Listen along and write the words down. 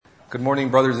Good morning,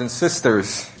 brothers and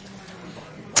sisters.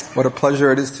 What a pleasure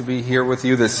it is to be here with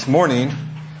you this morning.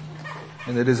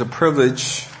 And it is a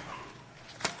privilege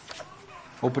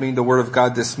opening the Word of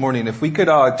God this morning. If we could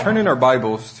turn in our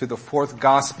Bibles to the fourth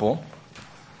Gospel.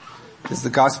 This is the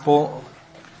Gospel,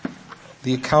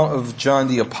 the account of John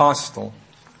the Apostle.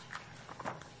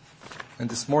 And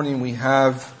this morning we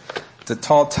have the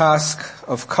tall task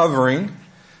of covering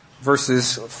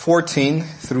verses 14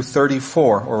 through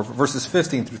 34, or verses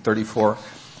 15 through 34,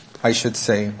 I should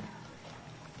say.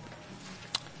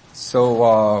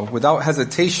 So, without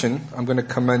hesitation, I'm going to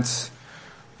commence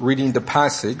reading the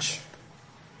passage.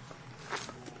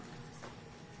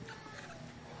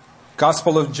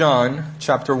 Gospel of John,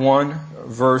 chapter 1,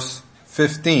 verse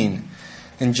 15.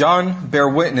 And John bare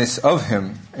witness of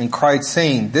him, and cried,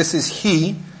 saying, This is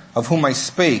he of whom I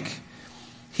spake.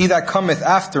 He that cometh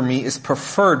after me is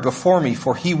preferred before me,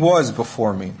 for he was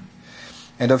before me.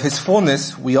 And of his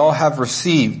fullness we all have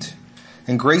received,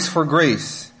 and grace for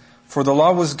grace. For the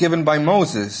law was given by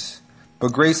Moses,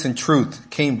 but grace and truth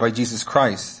came by Jesus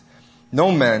Christ.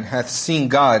 No man hath seen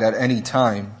God at any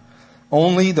time.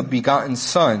 Only the begotten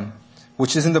Son,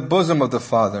 which is in the bosom of the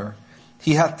Father,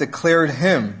 he hath declared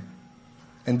him.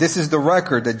 And this is the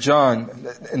record of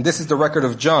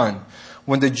John.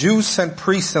 When the Jews sent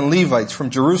priests and Levites from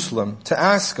Jerusalem to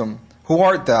ask him, Who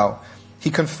art thou?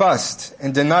 He confessed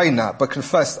and denied not, but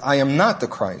confessed, I am not the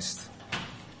Christ.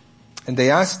 And they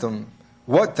asked him,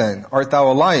 What then? Art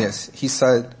thou Elias? He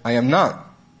said, I am not.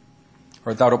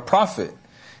 Art thou a prophet?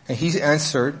 And he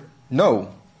answered,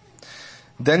 No.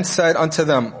 Then said unto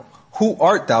them, Who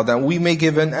art thou, that we may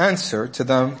give an answer to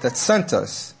them that sent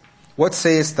us? What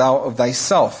sayest thou of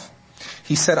thyself?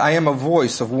 He said, I am a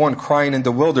voice of one crying in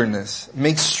the wilderness,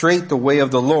 Make straight the way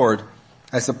of the Lord,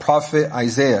 as said the prophet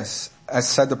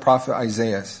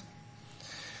Isaiah.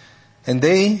 And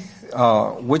they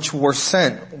which were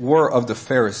sent were of the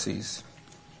Pharisees.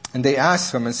 And they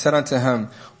asked him and said unto him,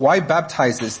 Why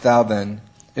baptizest thou then,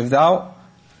 if thou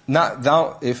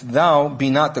be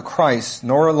not the Christ,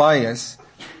 nor Elias,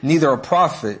 neither a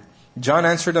prophet? John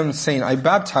answered them, saying, I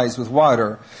baptize with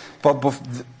water,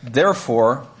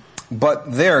 but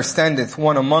there standeth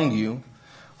one among you,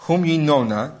 whom ye know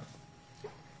not.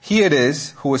 He it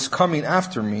is who is coming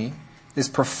after me, is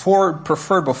preferred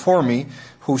before me,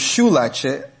 whose shoe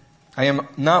latchet I am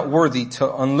not worthy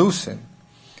to unloosen.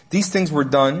 These things were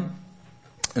done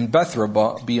in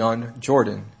Bethabara beyond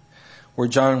Jordan, where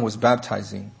John was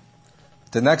baptizing.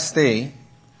 The next day,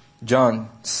 John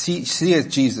seeth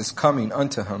Jesus coming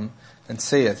unto him, and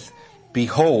saith,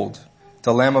 Behold,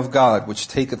 the Lamb of God, which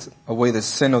taketh away the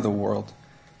sin of the world.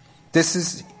 This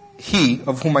is he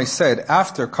of whom I said,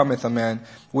 After cometh a man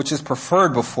which is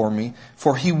preferred before me,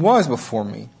 for he was before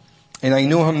me, and I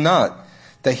knew him not,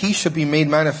 that he should be made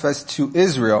manifest to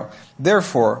Israel.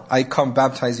 Therefore I come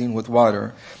baptizing with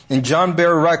water. And John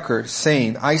bare record,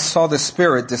 saying, I saw the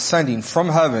Spirit descending from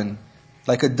heaven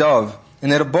like a dove,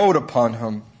 and it abode upon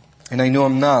him, and I knew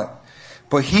him not.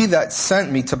 But he that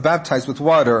sent me to baptize with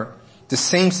water, the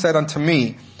same said unto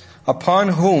me, Upon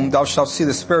whom thou shalt see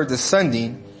the Spirit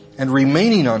descending and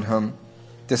remaining on him,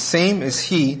 the same is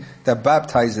he that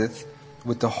baptizeth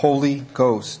with the Holy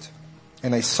Ghost.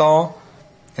 And I saw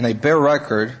and I bear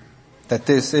record that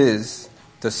this is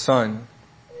the Son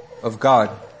of God.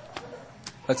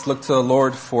 Let's look to the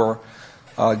Lord for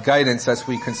guidance as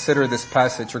we consider this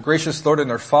passage. Our gracious Lord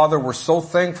and our Father, we're so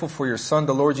thankful for your Son,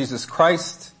 the Lord Jesus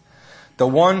Christ, the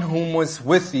one whom was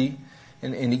with thee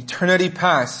in eternity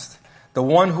past, the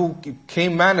one who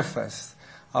came manifest,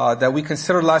 that we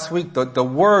considered last week. The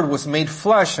Word was made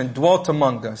flesh and dwelt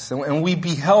among us, and we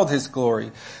beheld His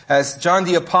glory. As John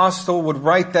the Apostle would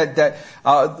write that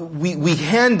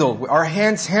our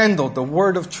hands handled the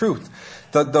Word of truth,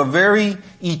 the very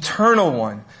eternal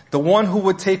one, the one who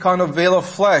would take on a veil of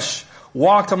flesh,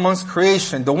 walked amongst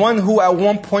creation, the one who at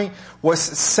one point was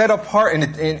set apart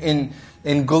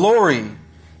in glory,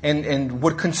 and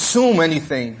would consume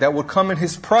anything that would come in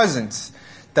His presence.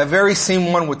 That very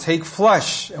same one would take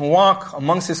flesh and walk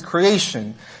amongst His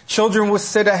creation. Children would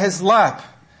sit at His lap,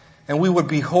 and we would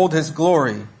behold His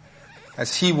glory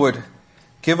as He would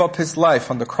give up His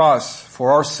life on the cross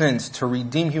for our sins to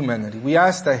redeem humanity. We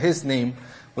ask that His name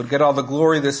would get all the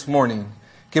glory this morning.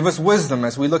 Give us wisdom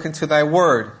as we look into Thy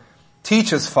Word.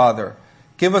 Teach us, Father.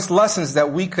 Give us lessons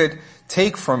that we could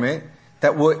take from it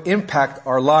that will impact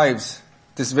our lives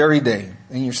this very day.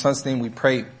 In your Son's name we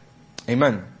pray.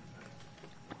 Amen.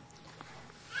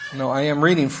 Now, I am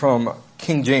reading from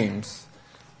King James,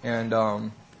 and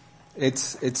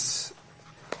it's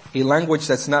a language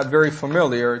that's not very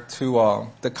familiar to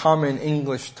the common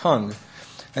English tongue.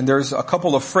 And there's a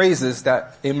couple of phrases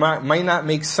that it might not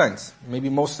make sense. Maybe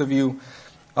most of you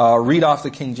read off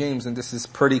the King James, and this is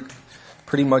pretty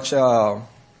much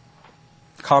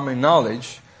common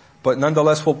knowledge. But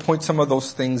nonetheless, we'll point some of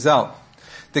those things out.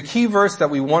 The key verse that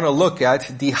we want to look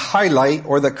at, the highlight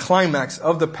or the climax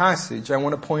of the passage, I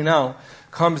want to point out,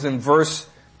 comes in verse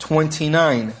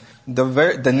 29.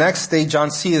 The next day John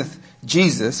seeth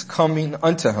Jesus coming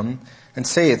unto him, and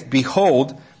saith,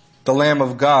 Behold, the Lamb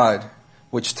of God,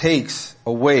 which takes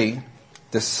away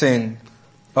the sin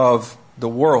of the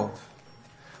world.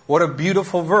 What a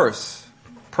beautiful verse.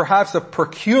 Perhaps a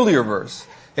peculiar verse.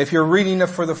 If you're reading it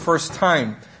for the first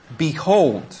time,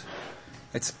 behold.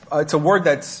 It's a word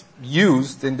that's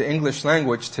used in the English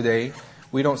language today.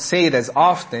 We don't say it as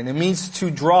often. It means to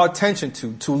draw attention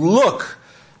to look.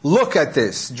 Look at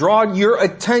this. Draw your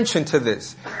attention to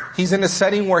this. He's in a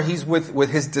setting where he's with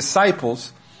his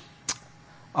disciples.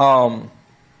 And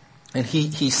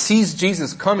he sees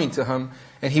Jesus coming to him,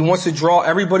 and he wants to draw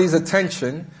everybody's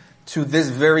attention to this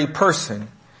very person.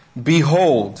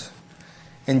 Behold.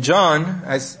 And John,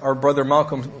 as our brother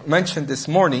Malcolm mentioned this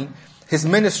morning, his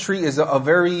ministry is a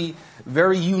very,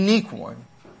 very unique one.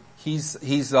 He's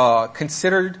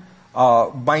considered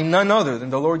by none other than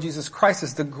the Lord Jesus Christ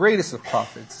as the greatest of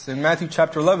prophets. In Matthew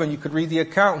chapter 11, you could read the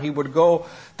account. He would go,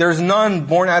 there's none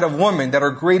born out of woman that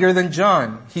are greater than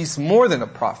John. He's more than a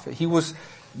prophet. He was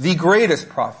the greatest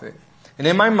prophet. And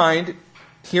in my mind,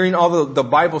 hearing all the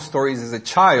Bible stories as a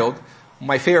child,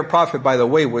 my favorite prophet, by the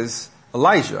way, was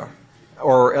Elijah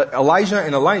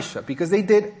and Elisha, because they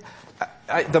did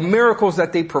the miracles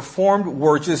that they performed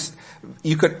were just,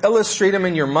 you could illustrate them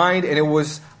in your mind, and it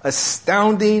was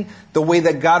astounding the way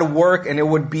that God worked, and it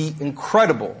would be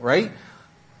incredible, right?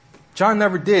 John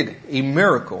never did a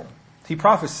miracle. He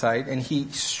prophesied, and he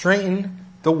straightened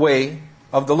the way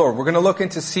of the Lord. We're going to look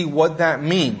into see what that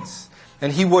means.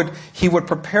 And he would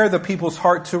prepare the people's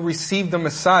heart to receive the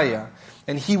Messiah,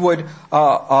 and he would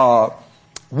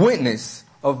witness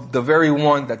of the very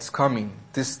one that's coming.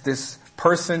 This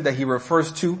person that he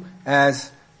refers to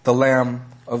as the Lamb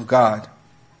of God.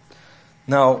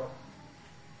 Now,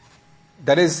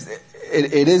 it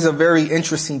is a very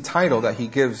interesting title that he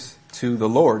gives to the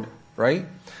Lord, right?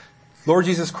 Lord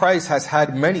Jesus Christ has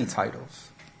had many titles.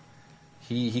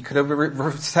 He could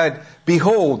have said,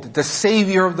 Behold, the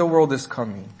Savior of the world is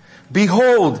coming.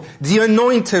 Behold, the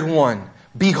Anointed One.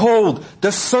 Behold,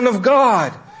 the Son of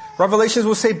God. Revelations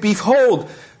will say, Behold,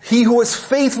 He who is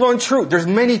faithful and true. There's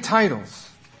many titles.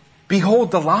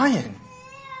 Behold, the Lion.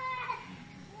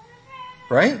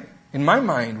 Right? In my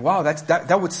mind, wow,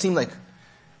 that would seem like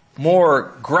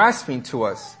more grasping to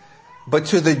us. But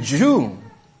to the Jew,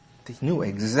 they knew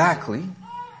exactly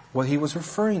what he was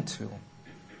referring to.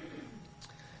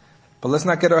 But let's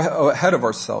not get ahead of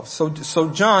ourselves. So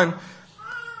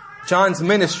John's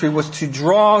ministry was to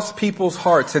draw people's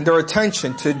hearts and their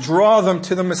attention, to draw them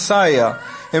to the Messiah.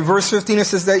 In verse 15 it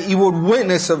says that he would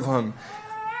witness of him.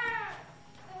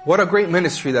 What a great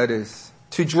ministry that is.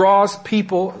 To draw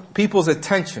people's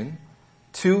attention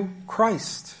to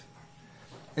Christ.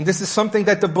 And this is something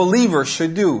that the believer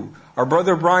should do. Our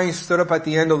brother Brian stood up at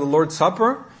the end of the Lord's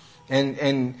Supper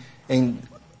and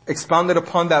expounded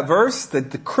upon that verse,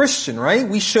 that the Christian, right?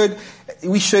 We should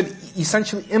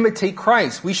essentially imitate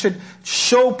Christ. We should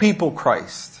show people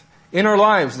Christ in our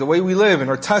lives, the way we live, in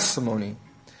our testimony.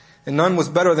 And none was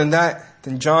better than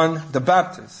John the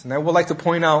Baptist. And I would like to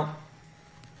point out,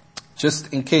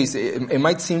 just in case, it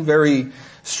might seem very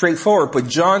straightforward, but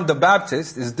John the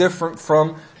Baptist is different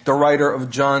from the writer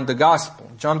of John the Gospel.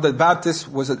 John the Baptist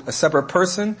was a separate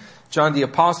person. John the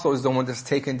Apostle is the one that's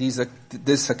taken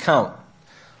this account.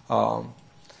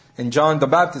 And John the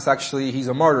Baptist, actually, he's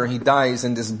a martyr, and he dies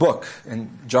in this book.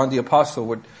 And John the Apostle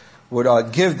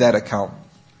would give that account.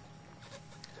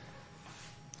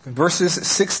 In verses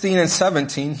 16 and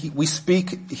 17,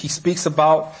 he speaks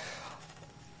about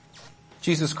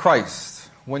Jesus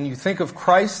Christ. When you think of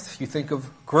Christ, you think of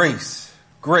grace.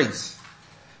 Grace.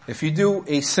 If you do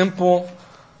a simple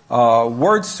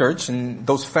word search in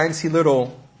those fancy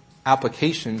little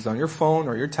applications on your phone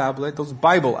or your tablet, those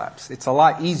Bible apps, it's a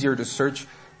lot easier to search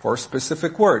for a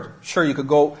specific word. Sure, you could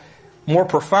go more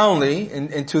profoundly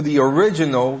into the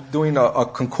original, doing a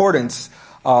concordance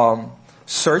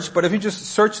search, but if you just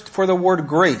search for the word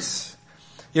grace,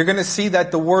 you're going to see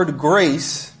that the word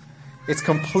grace, it's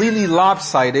completely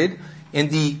lopsided in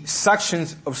the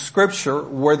sections of Scripture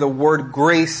where the word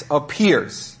grace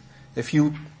appears. If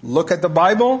you look at the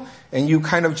Bible and you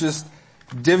kind of just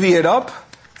divvy it up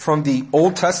from the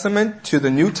Old Testament to the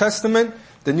New Testament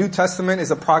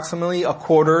is approximately a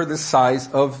quarter the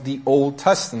size of the Old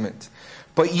Testament.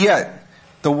 But yet,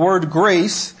 the word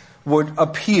grace would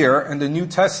appear in the New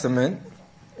Testament,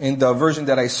 in the version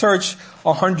that I searched,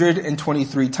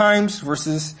 123 times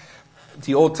versus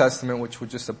the Old Testament, which would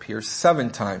just appear 7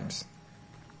 times.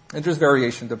 And there's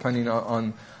variation depending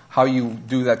on how you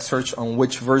do that search on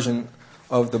which version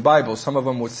of the Bible. Some of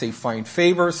them would say find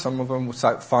favor, some of them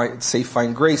would say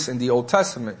find grace in the Old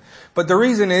Testament. But the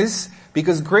reason is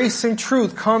because grace and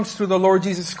truth comes through the Lord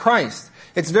Jesus Christ.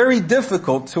 It's very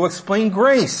difficult to explain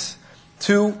grace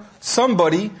to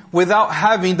somebody without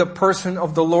having the person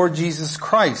of the Lord Jesus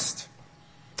Christ.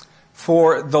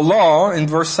 For the law, in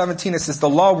verse 17 it says, the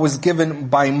law was given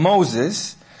by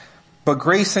Moses, but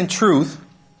grace and truth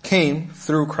came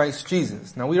through Christ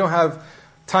Jesus. Now we don't have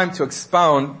time to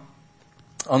expound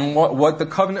on what the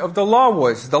covenant of the law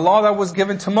was. The law that was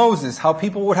given to Moses, how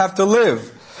people would have to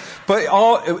live. But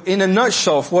all, in a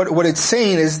nutshell, what it's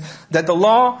saying is that the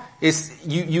law is,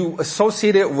 you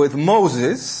associate it with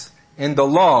Moses and the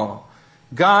law.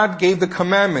 God gave the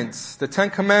commandments, the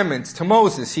 10 commandments to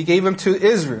Moses. He gave them to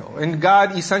Israel. And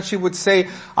God essentially would say,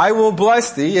 I will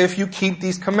bless thee if you keep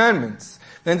these commandments.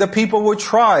 And the people would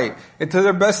try it to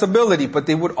their best ability, but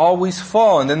they would always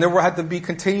fall. And then there would have to be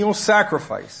continual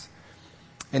sacrifice.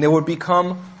 And it would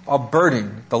become a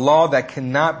burden, the law that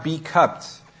cannot be kept.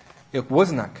 It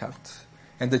was not kept.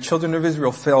 And the children of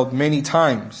Israel failed many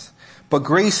times. But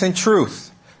grace and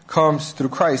truth comes through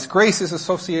Christ. Grace is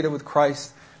associated with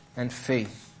Christ and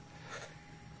faith.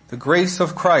 The grace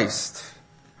of Christ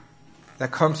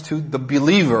that comes to the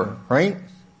believer, right?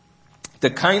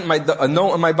 A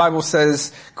note in my Bible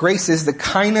says, grace is the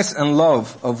kindness and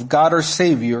love of God our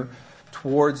Savior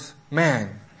towards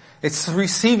man. It's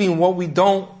receiving what we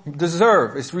don't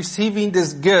deserve. It's receiving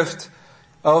this gift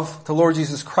of the Lord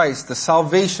Jesus Christ, the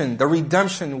salvation, the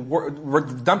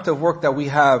redemptive work that we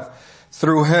have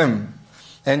through Him.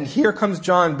 And here comes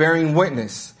John bearing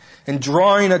witness and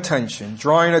drawing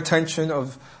attention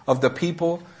of the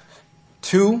people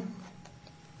to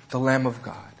the Lamb of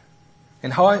God.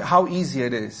 And how easy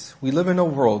it is. We live in a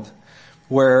world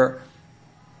where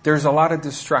there's a lot of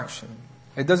distraction.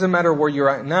 It doesn't matter where you're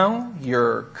at now.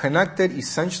 You're connected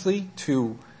essentially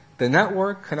to the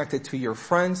network, connected to your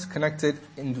friends, connected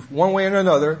in one way or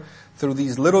another through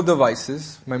these little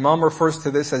devices. My mom refers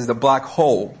to this as the black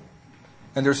hole.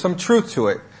 And there's some truth to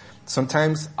it.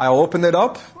 Sometimes I'll open it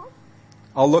up.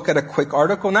 I'll look at a quick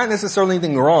article, not necessarily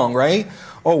anything wrong, right?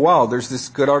 Oh wow, there's this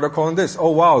good article on this.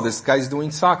 Oh wow, this guy's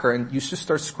doing soccer. And you just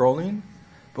start scrolling.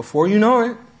 Before you know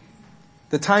it,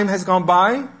 the time has gone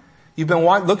by. You've been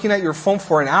looking at your phone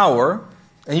for an hour,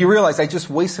 and you realize I just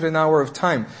wasted an hour of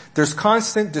time. There's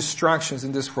constant distractions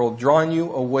in this world drawing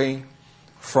you away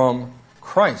from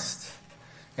Christ.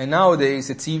 And nowadays,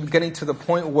 it's even getting to the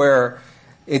point where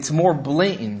it's more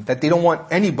blatant that they don't want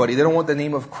the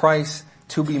name of Christ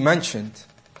to be mentioned.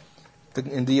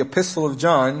 In the epistle of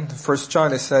John, 1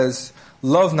 John, it says,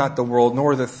 love not the world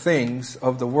nor the things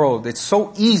of the world. It's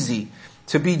so easy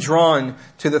to be drawn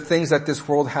to the things that this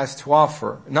world has to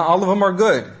offer. Not all of them are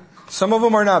good. Some of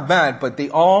them are not bad, but they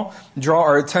all draw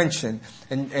our attention.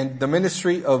 And the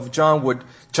ministry of John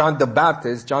the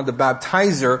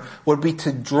Baptizer would be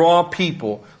to draw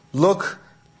people. Look,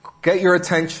 get your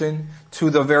attention to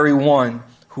the very one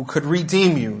who could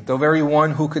redeem you, the very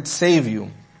one who could save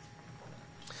you.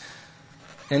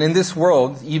 And in this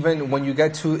world, even when you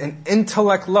get to an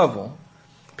intellect level,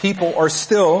 people are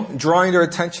still drawing their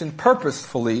attention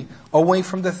purposefully away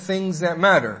from the things that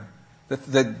matter.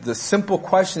 The simple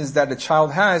questions that a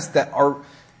child has that are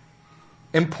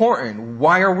important.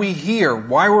 Why are we here?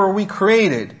 Why were we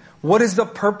created? What is the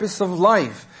purpose of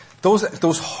life?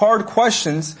 Those hard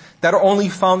questions that are only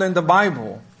found in the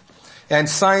Bible. And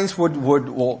science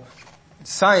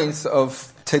science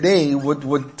of today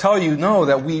would tell you no,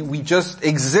 that we just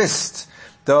exist.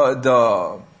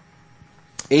 The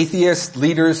atheist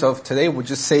leaders of today would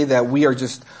just say that we are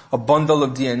just a bundle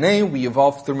of DNA. We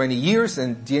evolved through many years,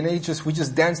 and we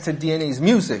just dance to DNA's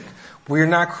music. We're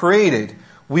not created.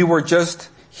 We were just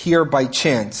here by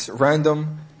chance,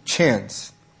 random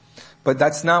chance. But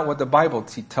that's not what the Bible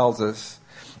tells us.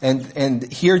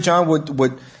 And here John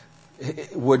would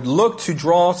look to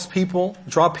draw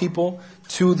people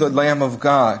to the Lamb of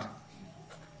God.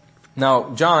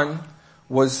 Now, John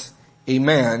was a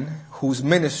man whose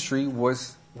ministry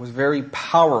was very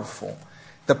powerful.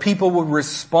 The people would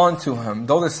respond to him.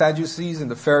 Though the Sadducees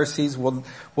and the Pharisees will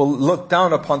look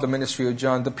down upon the ministry of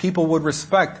John, the people would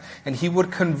respect, and he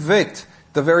would convict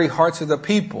the very hearts of the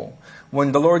people.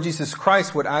 when the Lord Jesus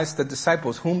Christ would ask the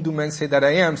disciples, whom do men say that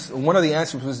I am? One of the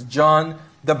answers was John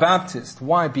the Baptist.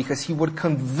 Why? Because he would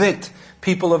convict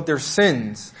people of their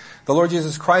sins. The Lord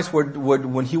Jesus Christ would,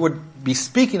 when he would be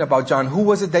speaking about John, who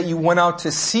was it that you went out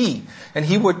to see? And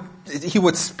he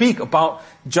would speak about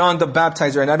John the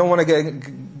Baptizer. And I don't want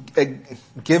to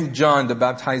give John the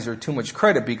Baptizer too much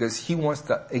credit, because he wants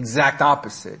the exact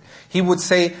opposite. He would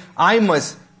say, I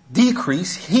must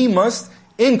decrease, he must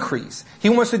increase. He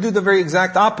wants to do the very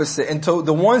exact opposite. And to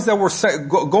the ones that were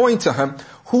going to him,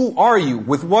 who are you?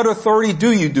 With what authority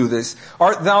do you do this?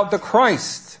 Art thou the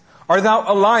Christ? Art thou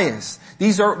Elias?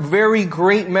 These are very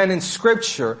great men in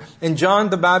Scripture. And John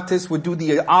the Baptist would do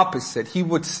the opposite. He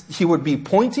would be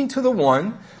pointing to the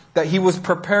one that he was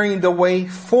preparing the way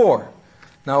for.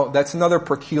 Now, that's another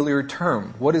peculiar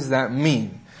term. What does that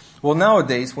mean? Well,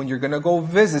 nowadays, when you're going to go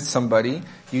visit somebody,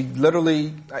 you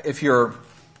literally, if you're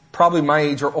probably my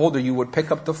age or older, you would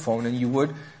pick up the phone and you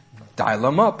would dial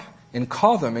them up and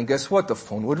call them. And guess what? The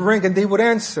phone would ring and they would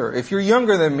answer. If you're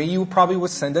younger than me, you probably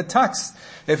would send a text.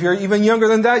 If you're even younger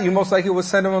than that, you most likely would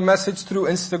send them a message through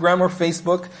Instagram or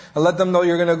Facebook and let them know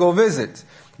you're going to go visit.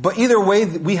 But either way,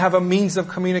 we have a means of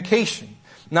communication.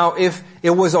 Now, if it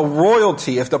was a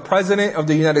royalty, if the President of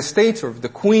the United States or the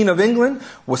Queen of England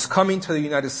was coming to the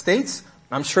United States,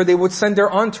 I'm sure they would send their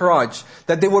entourage,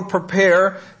 that they would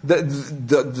prepare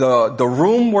the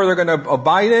room where they're going to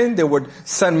abide in. They would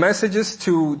send messages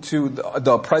to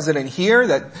the President here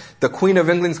that the Queen of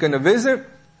England's going to visit.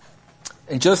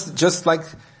 And just like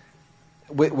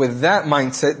with that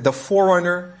mindset, the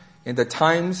forerunner in the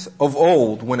times of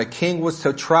old, when a king was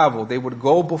to travel, they would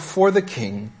go before the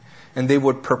king and they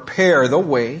would prepare the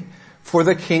way for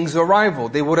the king's arrival.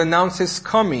 They would announce his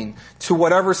coming to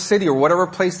whatever city or whatever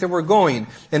place they were going.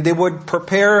 And they would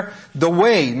prepare the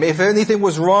way. If anything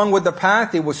was wrong with the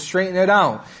path, they would straighten it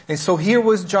out. And so here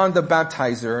was John the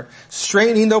Baptizer,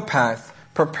 straightening the path,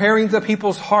 preparing the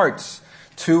people's hearts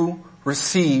to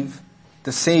receive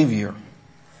the Savior.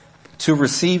 To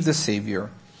receive the Savior.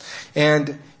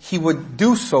 And he would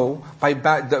do so by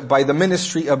the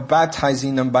ministry of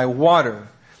baptizing them by water,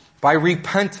 by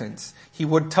repentance. He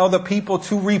would tell the people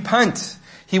to repent.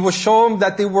 He would show them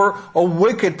that they were a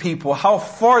wicked people, how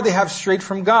far they have strayed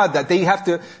from God, that they have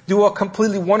to do a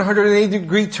completely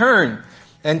 180-degree turn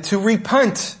and to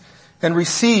repent and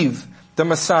receive the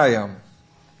Messiah.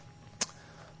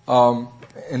 And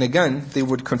again, they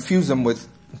would confuse them with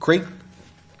great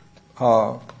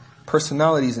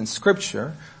personalities in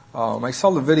Scripture. I saw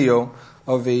the video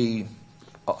of a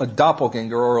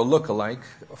doppelganger or a lookalike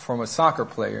from a soccer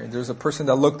player. There's a person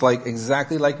that looked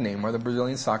exactly like Neymar, the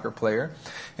Brazilian soccer player,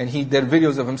 and he did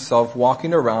videos of himself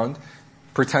walking around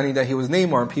pretending that he was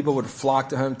Neymar, and people would flock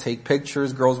to him, take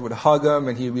pictures, girls would hug him,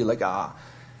 and he'd be like, I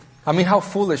mean, how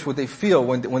foolish would they feel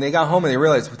when they got home and they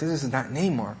realized, well, this is not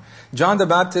Neymar. John the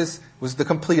Baptist was the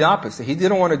complete opposite. He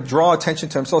didn't want to draw attention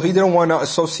to himself. He didn't want to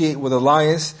associate with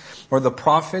Elias or the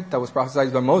prophet that was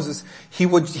prophesied by Moses. He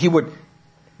would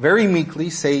very meekly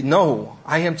say, no,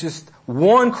 I am just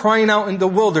one crying out in the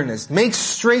wilderness. Make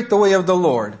straight the way of the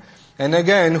Lord. And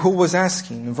again, who was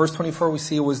asking? In verse 24 we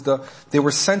see they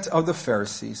were sent of the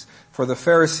Pharisees. For the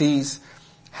Pharisees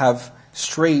have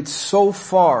strayed so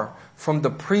far from the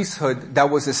priesthood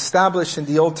that was established in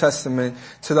the Old Testament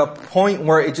to the point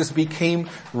where it just became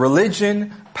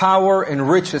religion, power, and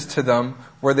riches to them,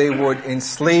 where they would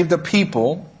enslave the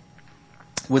people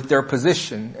with their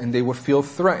position, and they would feel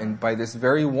threatened by this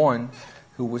very one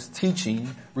who was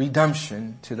teaching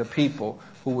redemption to the people,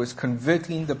 who was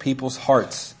convicting the people's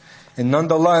hearts. And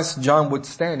nonetheless, John would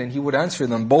stand and he would answer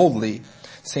them boldly,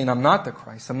 saying, I'm not the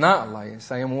Christ, I'm not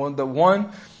Elias, I am the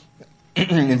one.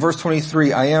 In verse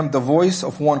 23, I am the voice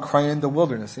of one crying in the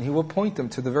wilderness. And he will point them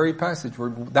to the very passage where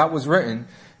that was written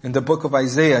in the book of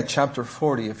Isaiah, chapter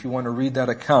 40. If you want to read that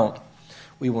account,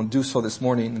 we will do so this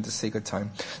morning in the sake of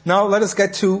time. Now let us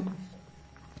get to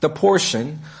the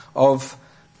portion of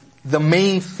the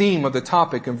main theme of the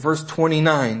topic in verse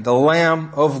 29, the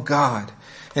Lamb of God.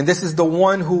 And this is the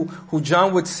one who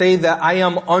John would say that I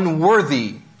am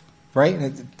unworthy, right?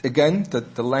 And again,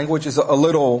 the language is a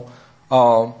little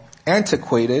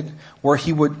antiquated, where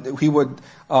he would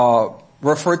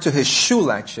refer to his shoe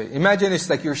latchet. Imagine it's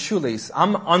like your shoelace.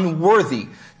 I'm unworthy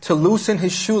to loosen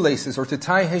his shoelaces or to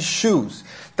tie his shoes.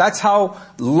 That's how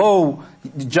low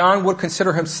John would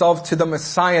consider himself to the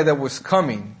Messiah that was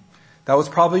coming. That was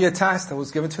probably a task that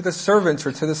was given to the servants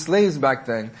or to the slaves back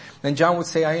then. And John would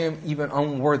say, I am even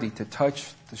unworthy to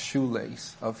touch the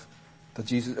shoelace of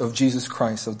Jesus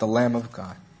Christ, of the Lamb of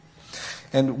God.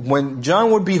 And when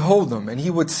John would behold him and he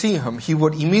would see him, he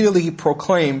would immediately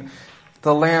proclaim,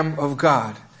 the Lamb of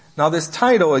God. Now this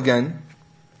title again,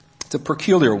 it's a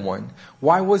peculiar one.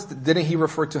 Why didn't he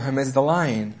refer to him as the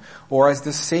Lion, or as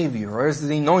the Savior, or as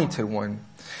the Anointed One?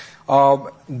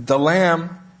 The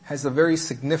Lamb has a very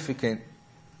significant,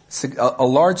 a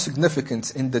large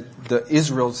significance in the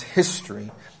Israel's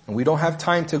history. And we don't have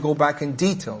time to go back in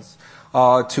details,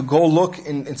 to go look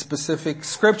in specific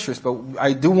scriptures, but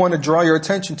I do want to draw your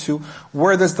attention to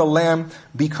where does the Lamb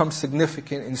become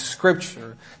significant in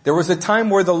scripture. There was a time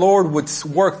where the Lord would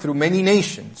work through many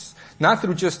nations, not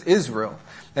through just Israel.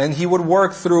 And he would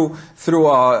work through,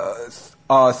 there's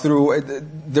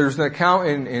an account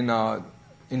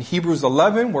in Hebrews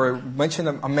 11 where it mentioned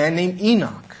a man named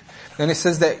Enoch. And it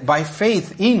says that by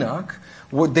faith Enoch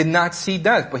did not see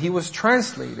death, but he was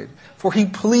translated, for he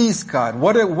pleased God.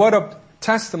 What a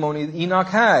testimony Enoch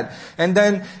had. And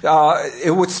then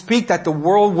it would speak that the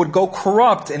world would go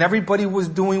corrupt and everybody was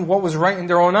doing what was right in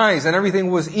their own eyes and everything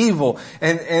was evil.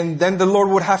 And then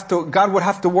God would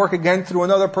have to work again through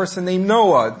another person named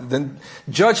Noah. Then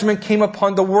judgment came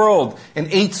upon the world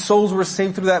and 8 souls were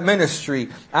saved through that ministry.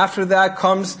 After that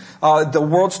comes the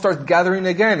world starts gathering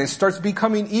again. It starts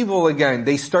becoming evil again.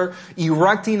 They start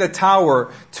erecting a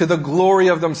tower to the glory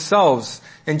of themselves.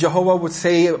 And Jehovah would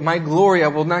say, my glory I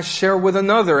will not share with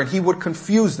another. And he would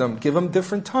confuse them, give them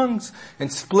different tongues,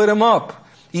 and split them up.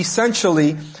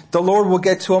 Essentially, the Lord will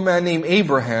get to a man named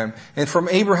Abraham. And from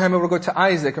Abraham it will go to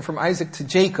Isaac. And from Isaac to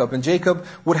Jacob. And Jacob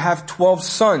would have 12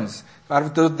 sons.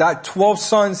 Out of that 12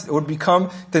 sons, it would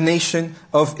become the nation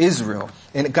of Israel.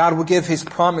 And God will give his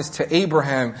promise to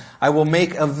Abraham, I will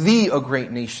make of thee a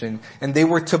great nation. And they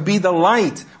were to be the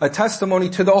light, a testimony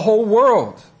to the whole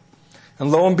world. And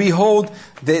lo and behold,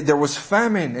 there was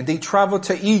famine, and they traveled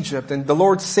to Egypt, and the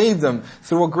Lord saved them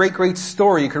through a great, great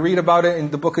story. You can read about it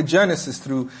in the book of Genesis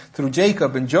through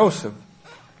Jacob and Joseph.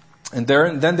 And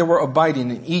then they were abiding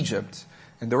in Egypt,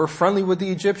 and they were friendly with the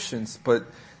Egyptians, but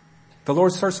the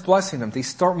Lord starts blessing them. They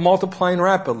start multiplying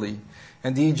rapidly.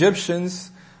 And the Egyptians,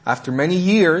 after many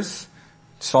years,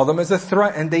 saw them as a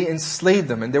threat, and they enslaved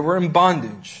them, and they were in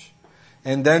bondage.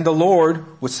 And then the Lord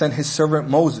would send his servant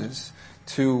Moses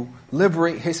to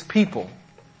liberate his people.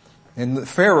 And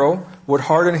Pharaoh would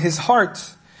harden his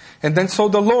heart. And then so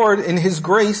the Lord in his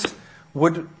grace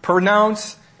would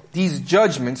pronounce these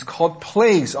judgments called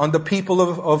plagues on the people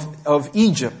of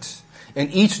Egypt.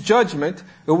 And each judgment,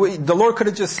 the Lord could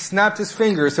have just snapped his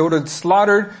fingers. It would have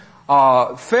slaughtered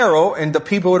Pharaoh and the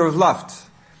people would have left.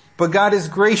 But God is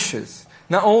gracious.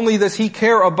 Not only does he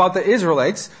care about the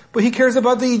Israelites, but he cares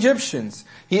about the Egyptians.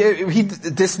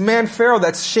 This man Pharaoh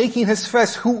that's shaking his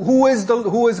fist, who is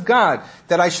God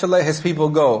that I should let his people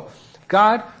go?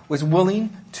 God was willing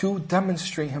to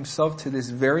demonstrate himself to this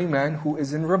very man who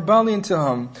is in rebellion to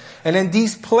him. And in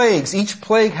these plagues, each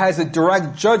plague has a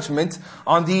direct judgment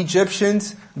on the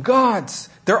Egyptians' gods,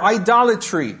 their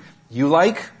idolatry.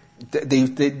 There's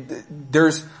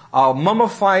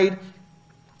mummified.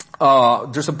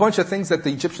 There's a bunch of things that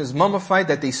the Egyptians mummified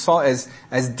that they saw as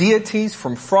deities,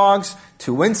 from frogs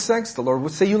to insects. The Lord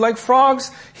would say, you like frogs?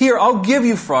 Here, I'll give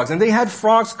you frogs. And they had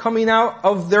frogs coming out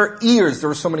of their ears. There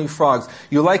were so many frogs.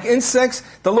 You like insects?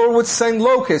 The Lord would send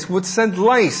locusts, would send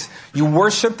lice. You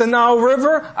worship the Nile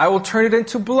River? I will turn it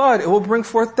into blood. It will bring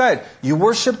forth dead. You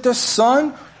worship the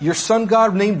sun? Your sun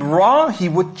god named Ra? He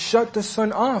would shut the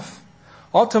sun off.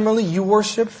 Ultimately, you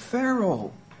worship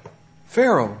Pharaoh.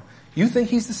 You think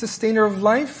he's the sustainer of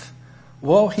life?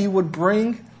 Well, he would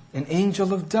bring an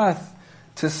angel of death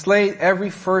to slay every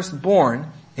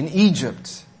firstborn in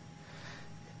Egypt.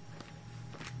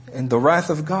 And the wrath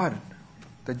of God,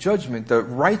 the judgment, the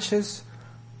righteous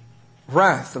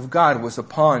wrath of God was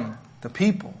upon the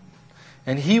people.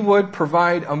 And he would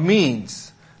provide a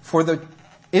means for the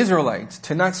Israelites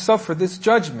to not suffer this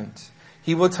judgment.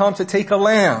 He would tell them to take a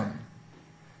lamb,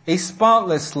 a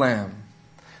spotless lamb,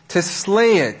 to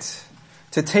slay it,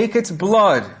 to take its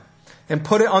blood and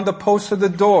put it on the post of the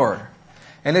door.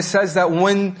 And it says that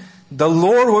when the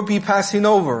Lord would be passing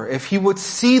over, if he would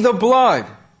see the blood,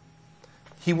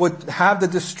 he would have the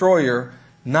destroyer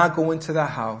not go into the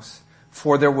house,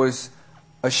 for there was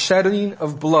a shedding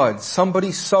of blood.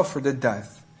 Somebody suffered a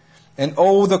death. And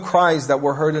oh, the cries that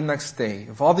were heard the next day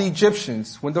of all the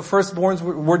Egyptians when the firstborns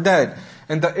were dead,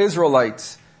 and the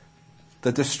Israelites.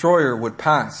 The destroyer would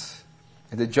pass,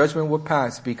 and the judgment would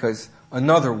pass because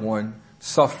another one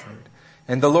suffered.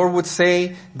 And the Lord would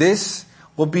say, this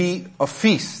will be a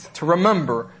feast to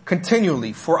remember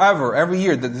continually, forever, every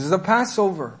year, that this is a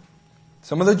Passover.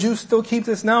 Some of the Jews still keep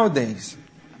this nowadays.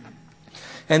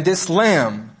 And this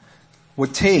lamb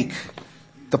would take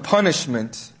the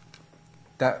punishment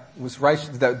that was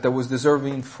righteous, that was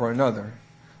deserving for another.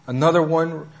 Another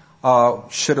one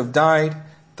should have died.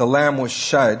 the lamb was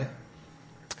shed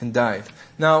and died.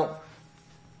 Now,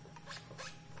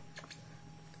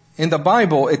 in the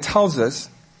Bible, it tells us,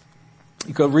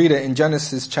 you could read it in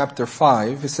Genesis chapter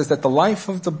 5, it says that the life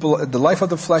of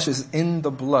the flesh is in the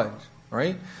blood,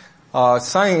 right?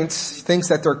 Science thinks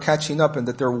that they're catching up and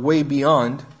that they're way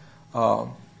beyond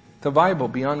the Bible,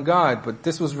 beyond God, but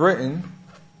this was written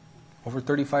over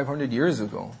 3,500 years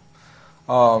ago.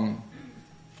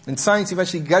 And science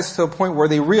eventually gets to a point where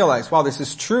they realize, wow, this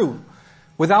is true.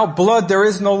 Without blood, there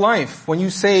is no life. When you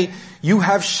say, you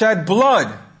have shed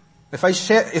blood, if I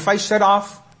shed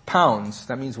off pounds,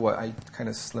 that means what? I kind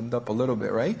of slimmed up a little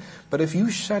bit, right? But if you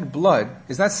shed blood,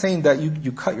 it's not saying that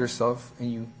you cut yourself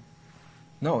and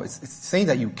no, it's saying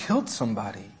that you killed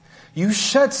somebody. You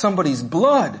shed somebody's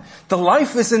blood. The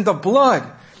life is in the blood.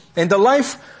 And the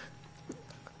life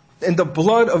in the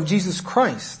blood of Jesus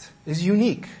Christ is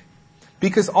unique.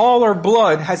 Because all our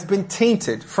blood has been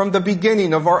tainted from the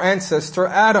beginning of our ancestor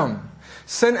Adam.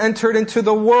 Sin entered into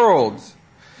the world.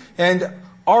 And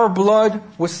our blood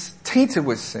was tainted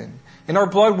with sin. And our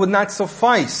blood would not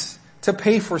suffice to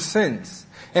pay for sins.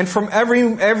 And from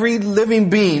every living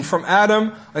being, from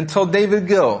Adam until David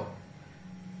Gill,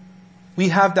 we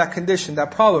have that condition,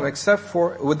 that problem,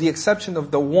 with the exception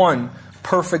of the one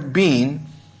perfect being,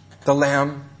 the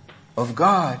Lamb of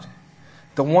God.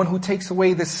 The one who takes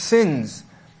away the sins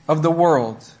of the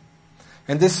world.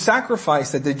 And this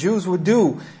sacrifice that the Jews would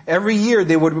do every year,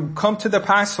 they would come to the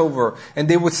Passover and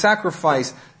they would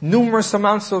sacrifice numerous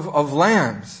amounts of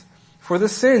lambs for the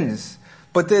sins.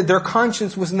 But their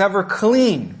conscience was never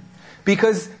clean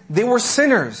because they were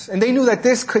sinners and they knew that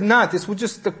this was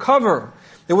just the cover.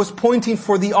 It was pointing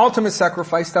for the ultimate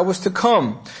sacrifice that was to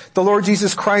come. The Lord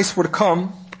Jesus Christ would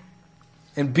come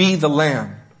and be the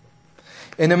lamb.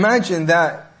 And imagine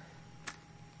that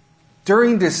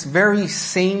during this very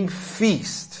same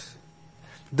feast,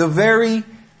 the very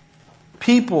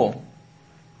people,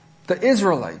 the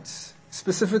Israelites,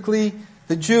 specifically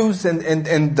the Jews and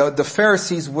the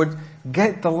Pharisees, would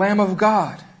get the Lamb of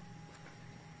God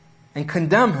and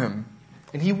condemn him,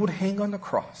 and he would hang on the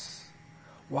cross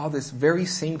while this very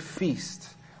same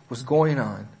feast was going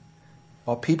on.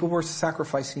 While people were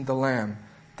sacrificing the Lamb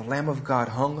of God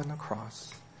hung on the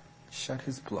cross, shed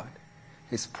his blood,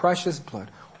 his precious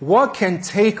blood. What can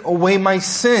take away my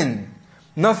sin?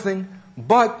 Nothing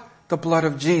but the blood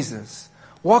of Jesus.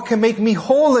 What can make me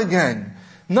whole again?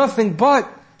 Nothing but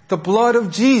the blood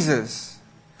of Jesus.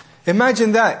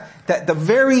 Imagine that the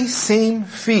very same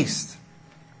feast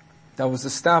that was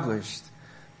established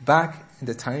back in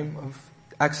the time of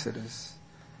Exodus,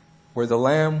 where the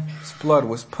lamb's blood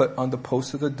was put on the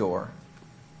post of the door.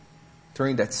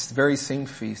 During that very same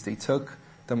feast, they took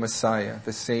the Messiah,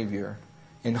 the Savior,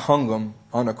 and hung him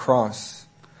on a cross.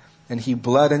 And he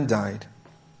bled and died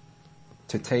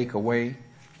to take away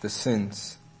the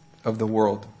sins of the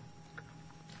world.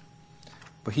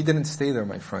 But he didn't stay there,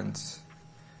 my friends.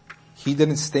 He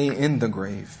didn't stay in the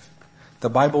grave. The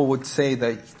Bible would say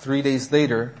that 3 days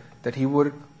later, that he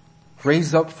would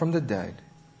raise up from the dead.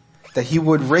 That he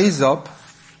would raise up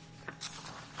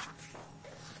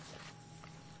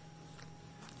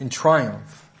in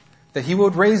triumph. That he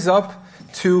would raise up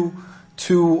to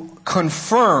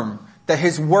confirm that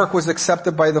his work was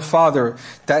accepted by the Father.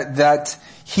 That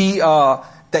he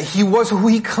was who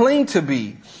he claimed to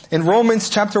be. In Romans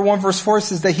chapter 1 verse 4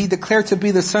 says that he declared to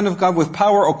be the Son of God with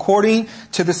power according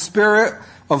to the Spirit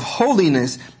of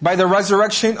holiness by the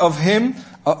resurrection of him,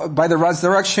 by the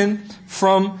resurrection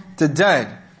from the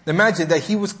dead. Imagine that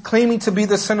he was claiming to be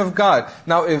the Son of God.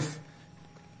 Now if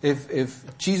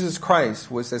Jesus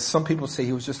Christ was, as some people say,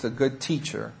 he was just a good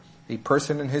teacher, a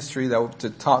person in history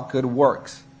that taught good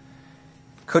works,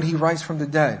 could he rise from the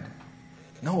dead?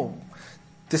 No.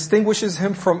 Distinguishes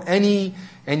him from any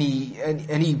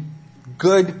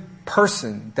good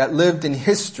person that lived in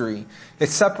history. It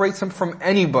separates him from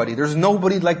anybody. There's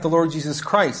nobody like the Lord Jesus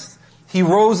Christ. He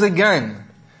rose again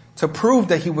to prove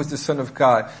that he was the Son of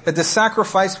God, that the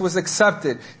sacrifice was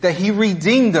accepted, that he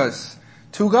redeemed us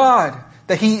to God,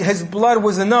 that his blood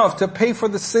was enough to pay for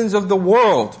the sins of the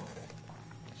world.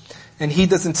 And he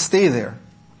doesn't stay there.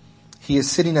 He is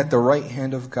sitting at the right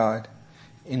hand of God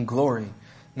in glory.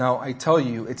 Now, I tell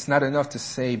you, it's not enough to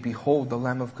say, behold the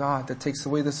Lamb of God that takes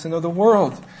away the sin of the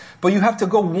world. But you have to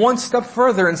go one step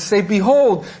further and say,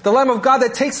 behold the Lamb of God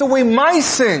that takes away my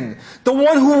sin. The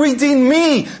one who redeemed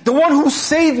me. The one who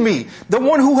saved me. The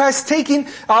one who has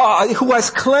who has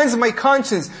cleansed my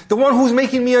conscience. The one who's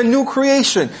making me a new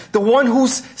creation. The one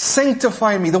who's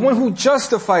sanctified me. The one who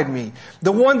justified me.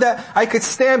 The one that I could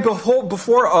stand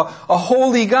before a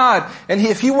holy God. And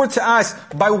if he were to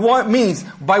ask, by what means,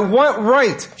 by what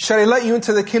right right should I let you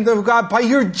into the kingdom of God? By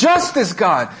your justice,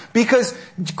 God. Because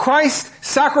Christ's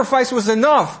sacrifice was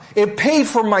enough. It paid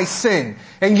for my sin.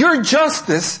 And your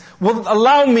justice will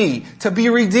allow me to be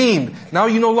redeemed. Now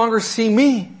you no longer see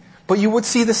me, but you would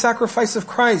see the sacrifice of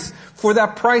Christ for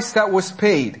that price that was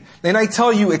paid. And I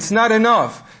tell you, it's not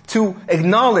enough to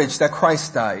acknowledge that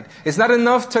Christ died. It's not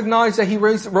enough to acknowledge that He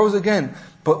rose again.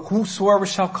 But whosoever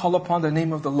shall call upon the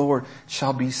name of the Lord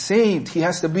shall be saved. He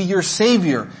has to be your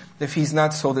Savior. If He's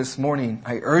not so this morning,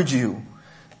 I urge you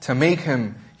to make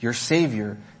Him your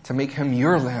Savior, to make Him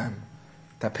your Lamb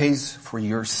that pays for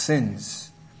your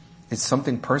sins. It's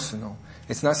something personal.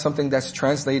 It's not something that's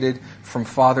translated from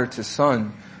father to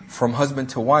son, from husband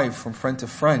to wife, from friend to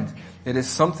friend. It is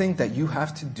something that you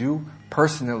have to do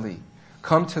personally.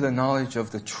 Come to the knowledge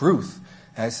of the truth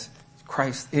as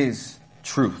Christ is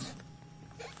truth.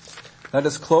 Let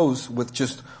us close with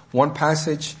just one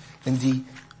passage in the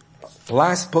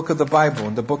last book of the Bible,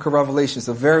 in the book of Revelation. It's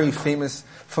a very famous,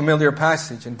 familiar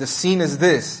passage. And the scene is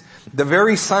this. The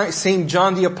very same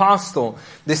John the Apostle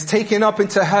is taken up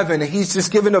into heaven, and he's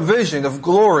just given a vision of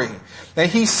glory. And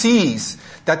he sees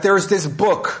that there's this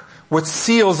book with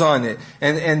seals on it.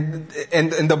 And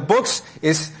the books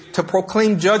is to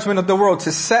proclaim judgment of the world,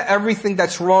 to set everything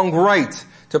that's wrong right,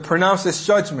 to pronounce this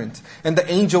judgment. And the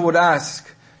angel would ask,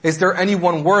 is there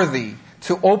anyone worthy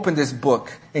to open this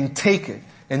book and take it?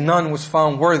 And none was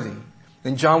found worthy.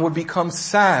 And John would become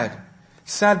sad.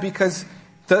 Sad because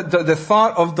the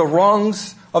thought of the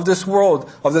wrongs of this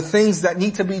world, of the things that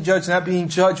need to be judged, not being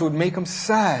judged, would make him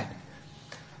sad.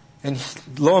 And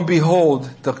lo and behold,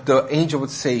 the angel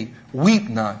would say, weep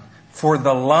not, for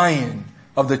the Lion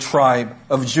of the tribe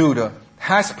of Judah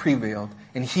has prevailed,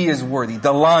 and He is worthy.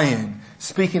 The Lion,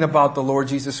 speaking about the Lord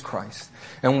Jesus Christ.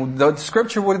 And the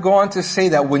scripture would go on to say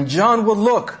that when John would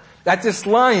look at this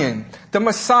Lion, the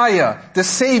Messiah, the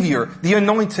Savior, the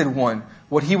Anointed One,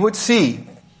 what he would see.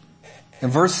 In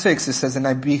verse 6 it says, and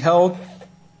I beheld,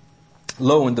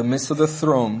 lo, in the midst of the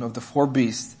throne of the four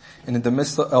beasts, and in the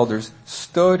midst of the elders,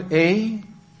 stood a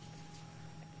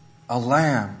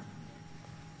lamb.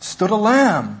 Stood a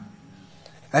lamb,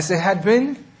 as it had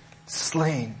been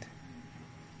slain.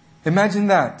 Imagine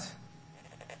that.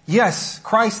 Yes,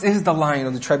 Christ is the Lion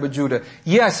of the tribe of Judah.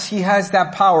 Yes, He has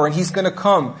that power, and He's going to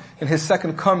come in His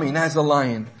second coming as a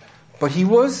lion. But He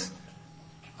was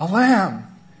a lamb,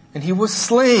 and He was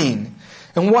slain.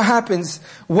 And what happens?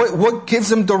 What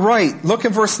gives Him the right? Look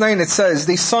in verse 9, it says,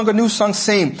 they sung a new song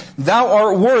saying, Thou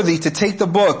art worthy to take the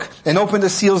book and open the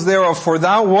seals thereof, for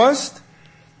Thou wast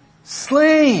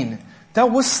slain. Thou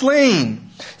wast slain,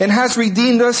 and hast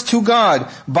redeemed us to God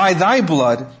by Thy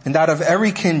blood, and that of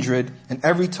every kindred, and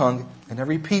every tongue, and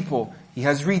every people. He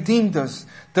has redeemed us.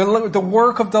 The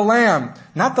work of the Lamb,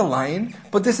 not the Lion,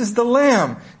 but this is the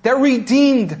Lamb that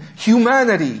redeemed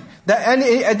humanity. And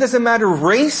it doesn't matter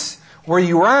race, where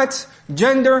you're at,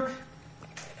 gender,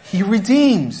 He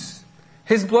redeems.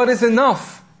 His blood is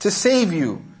enough to save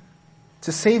you,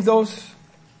 to save those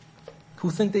who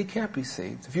think they can't be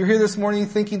saved. If you're here this morning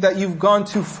thinking that you've gone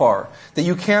too far, that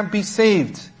you can't be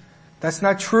saved, that's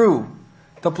not true.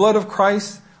 The blood of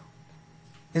Christ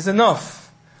is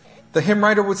enough. The hymn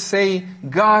writer would say,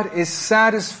 God is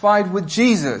satisfied with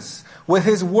Jesus, with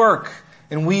His work,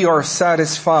 and we are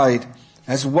satisfied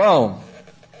as well.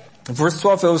 In verse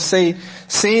 12 it will say,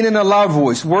 saying in a loud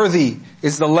voice, worthy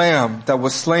is the Lamb that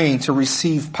was slain to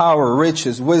receive power,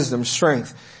 riches, wisdom,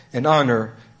 strength, and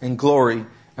honor, and glory,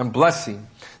 and blessing.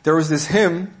 There was this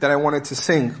hymn that I wanted to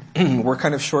sing. We're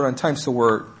kind of short on time, so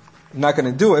we're not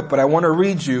going to do it, but I want to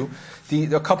read you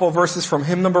a couple of verses from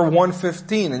hymn number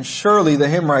 115. And surely the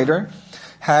hymn writer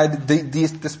had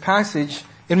this passage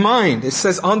in mind. It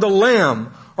says, on the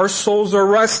Lamb our souls are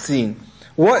resting.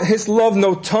 What His love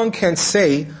no tongue can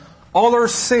say. All our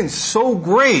sins so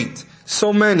great,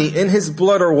 so many, in His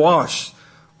blood are washed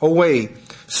away.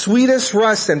 Sweetest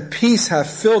rest and peace have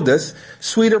filled us,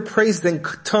 sweeter praise than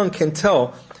tongue can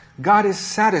tell. God is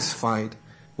satisfied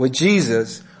with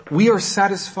Jesus. We are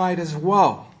satisfied as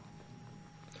well.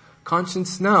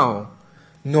 Conscience now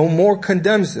no more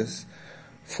condemns us,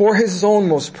 for His own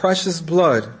most precious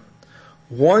blood,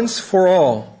 once for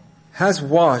all, has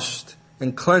washed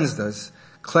and cleansed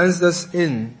us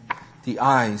in the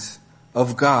eyes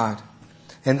of God.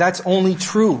 And that's only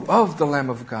true of the Lamb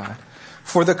of God.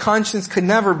 For the conscience could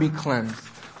never be cleansed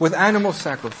with animal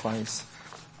sacrifice.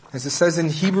 As it says in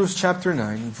Hebrews chapter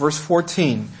 9, verse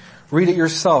 14, read it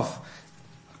yourself.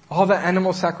 All the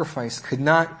animal sacrifice could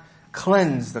not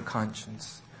cleanse the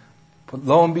conscience. But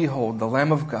lo and behold, the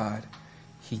Lamb of God,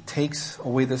 He takes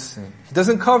away the sin. He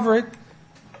doesn't cover it.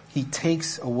 He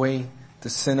takes away the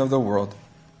sin of the world.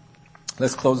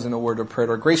 Let's close in a word of prayer.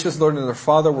 Our gracious Lord and our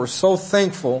Father, we're so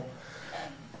thankful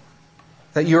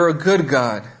that you're a good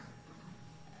God,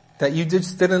 that you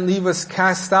just didn't leave us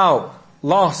cast out,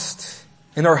 lost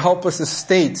in our helpless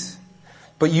estate,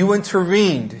 but you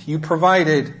intervened. You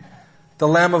provided the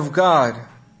Lamb of God.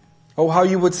 Oh, how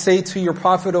you would say to your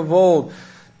prophet of old,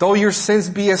 though your sins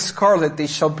be as scarlet, they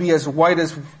shall be as white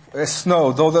as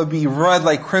snow. Though they be red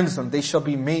like crimson, they shall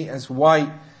be made as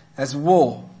white as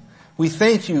wool. We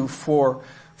thank you for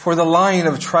the Lion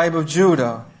of the tribe of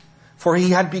Judah, for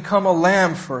he had become a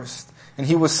lamb first, and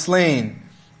he was slain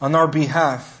on our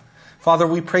behalf. Father,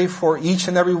 we pray for each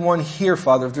and every one here,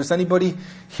 Father. If there's anybody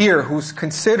here who's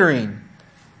considering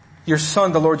your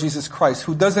Son, the Lord Jesus Christ,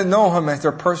 who doesn't know him as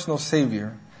their personal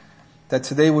Savior, that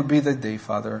today would be the day,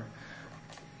 Father.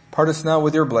 Part us now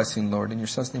with your blessing, Lord. In your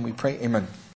Son's name we pray. Amen.